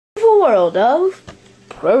wonderful world of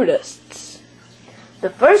protists. The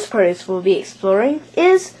first protist we'll be exploring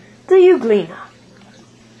is the euglena.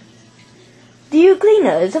 The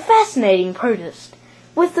euglena is a fascinating protist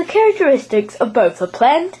with the characteristics of both a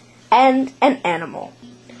plant and an animal.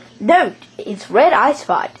 Note its red eye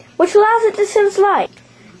spot, which allows it to sense light,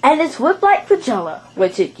 and its whip-like flagella,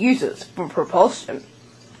 which it uses for propulsion.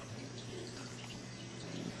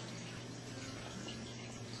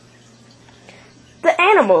 The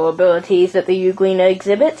animal abilities that the euglena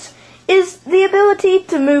exhibits is the ability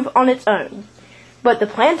to move on its own, but the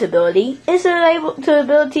plant ability is the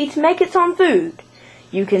ability to make its own food.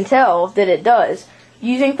 You can tell that it does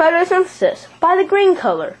using photosynthesis by the green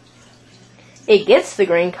color. It gets the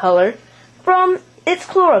green color from its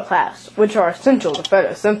chloroplasts, which are essential to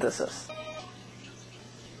photosynthesis.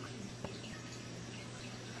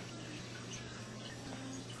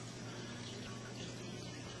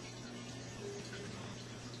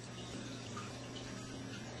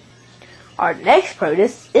 Our next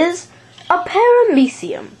protist is a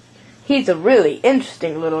paramecium. He's a really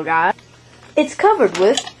interesting little guy. It's covered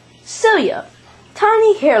with cilia,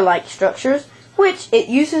 tiny hair-like structures which it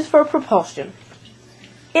uses for propulsion.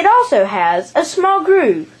 It also has a small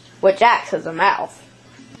groove, which acts as a mouth.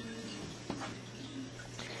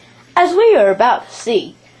 As we are about to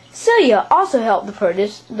see, cilia also help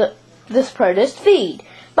this protist feed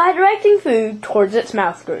by directing food towards its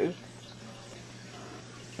mouth groove.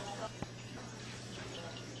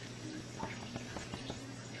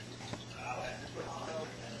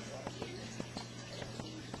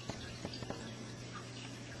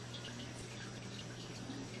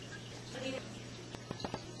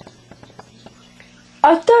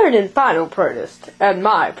 Our third and final protist, and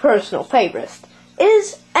my personal favorite,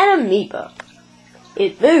 is an amoeba.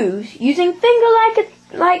 It moves using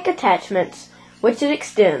finger-like attachments, which it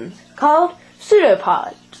extends, called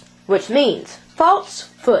pseudopods, which means false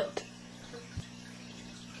foot.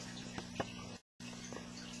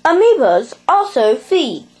 Amoebas also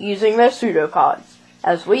feed using their pseudopods,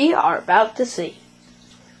 as we are about to see.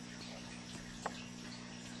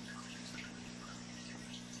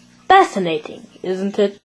 Fascinating, isn't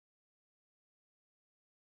it?